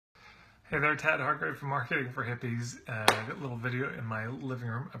Hey there, Tad Hargrave from Marketing for Hippies. I got a little video in my living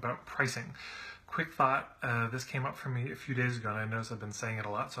room about pricing. Quick thought, this came up for me a few days ago, and I noticed I've been saying it a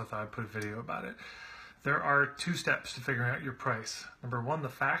lot, so I thought I'd put a video about it. There are two steps to figuring out your price. Number one, the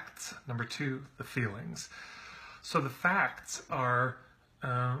facts. Number two, the feelings. So the facts are,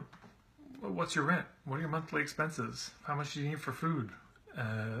 what's your rent? What are your monthly expenses? How much do you need for food?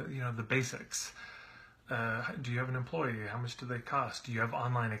 The basics. Do you have an employee? How much do they cost? Do you have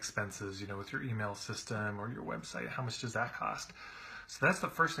online expenses, with your email system or your website? How much does that cost? So that's the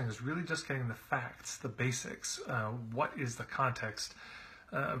first thing, is really just getting the facts, the basics. What is the context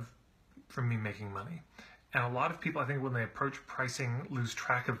for me making money? And a lot of people, I think, when they approach pricing, lose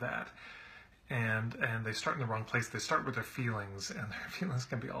track of that. And they start in the wrong place. They start with their feelings, and their feelings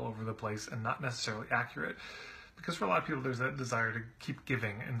can be all over the place and not necessarily accurate. Because for a lot of people, there's that desire to keep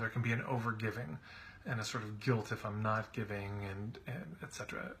giving, and there can be an over-giving and a sort of guilt if I'm not giving, and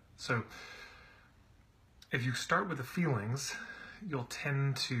etc. So if you start with the feelings, you'll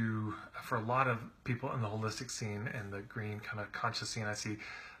tend to, for a lot of people in the holistic scene and the green kind of conscious scene I see,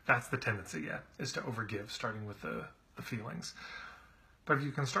 that's the tendency, is to overgive, starting with the feelings. But if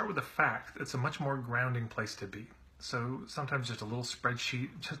you can start with the fact, it's a much more grounding place to be. So sometimes just a little spreadsheet,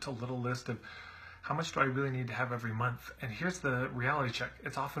 just a little list of how much do I really need to have every month? And here's the reality check.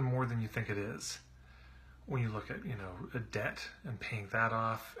 It's often more than you think it is. When you look at, a debt and paying that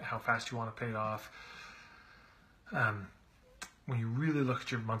off, how fast you want to pay it off. When you really look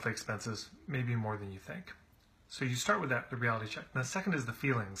at your monthly expenses, maybe more than you think. So you start with that, the reality check. And the second is the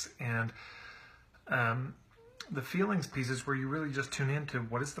feelings. And the feelings piece is where you really just tune into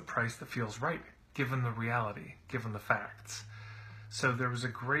what is the price that feels right, given the reality, given the facts. So there was a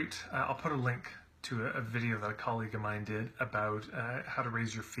great, I'll put a link to a video that a colleague of mine did about how to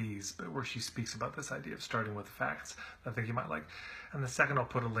raise your fees, but where she speaks about this idea of starting with the facts that I think you might like. And the second, I'll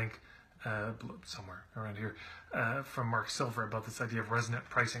put a link somewhere around here from Mark Silver about this idea of resonant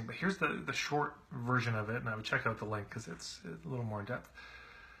pricing. But here's the short version of it, and I would check out the link because it's a little more in depth.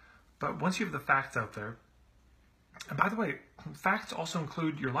 But once you have the facts out there, and by the way, facts also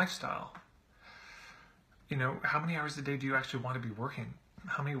include your lifestyle. How many hours a day do you actually want to be working?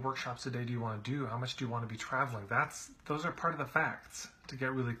 How many workshops a day do you want to do? How much do you want to be traveling? Those are part of the facts to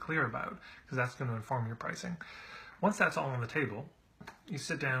get really clear about, because that's going to inform your pricing. Once that's all on the table, you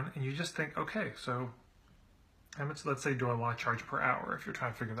sit down and you just think, okay, so how much, let's say, do I want to charge per hour if you're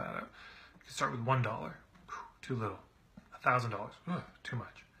trying to figure that out? You can start with $1, too little. $1,000, too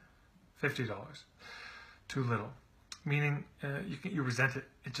much. $50, too little. Meaning you resent it.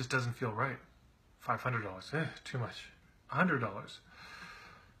 It just doesn't feel right. $500, too much. $100.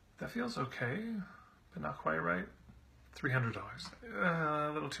 That feels okay, but not quite right. $300,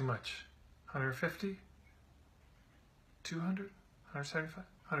 a little too much. $150, $200, $175,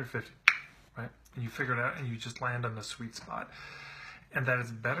 $150, right? And you figure it out, and you just land on the sweet spot. And that it's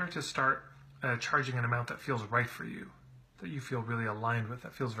better to start charging an amount that feels right for you, that you feel really aligned with,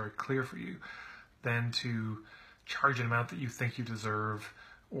 that feels very clear for you, than to charge an amount that you think you deserve,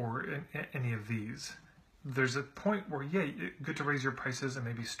 or any of these. There's a point where, good to raise your prices and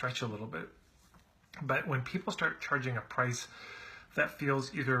maybe stretch a little bit. But when people start charging a price that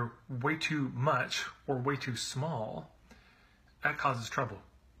feels either way too much or way too small, that causes trouble.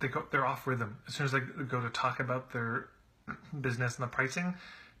 They're off rhythm. As soon as they go to talk about their business and the pricing,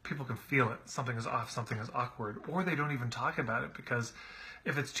 people can feel it. Something is off, something is awkward. Or they don't even talk about it, because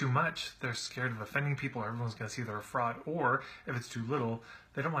if it's too much, they're scared of offending people, or everyone's going to see they're a fraud. Or if it's too little,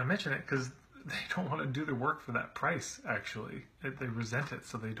 they don't want to mention it because they don't want to do the work for that price, actually. They resent it,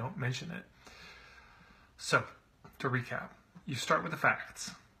 so they don't mention it. So, to recap, you start with the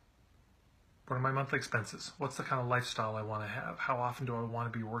facts. What are my monthly expenses? What's the kind of lifestyle I want to have? How often do I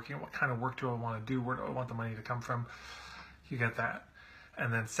want to be working? What kind of work do I want to do? Where do I want the money to come from? You get that.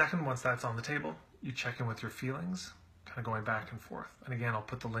 And then second, once that's on the table, you check in with your feelings, kind of going back and forth. And again, I'll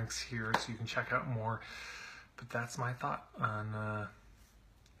put the links here so you can check out more. But that's my thought on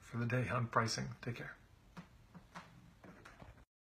for the day on pricing. Take care.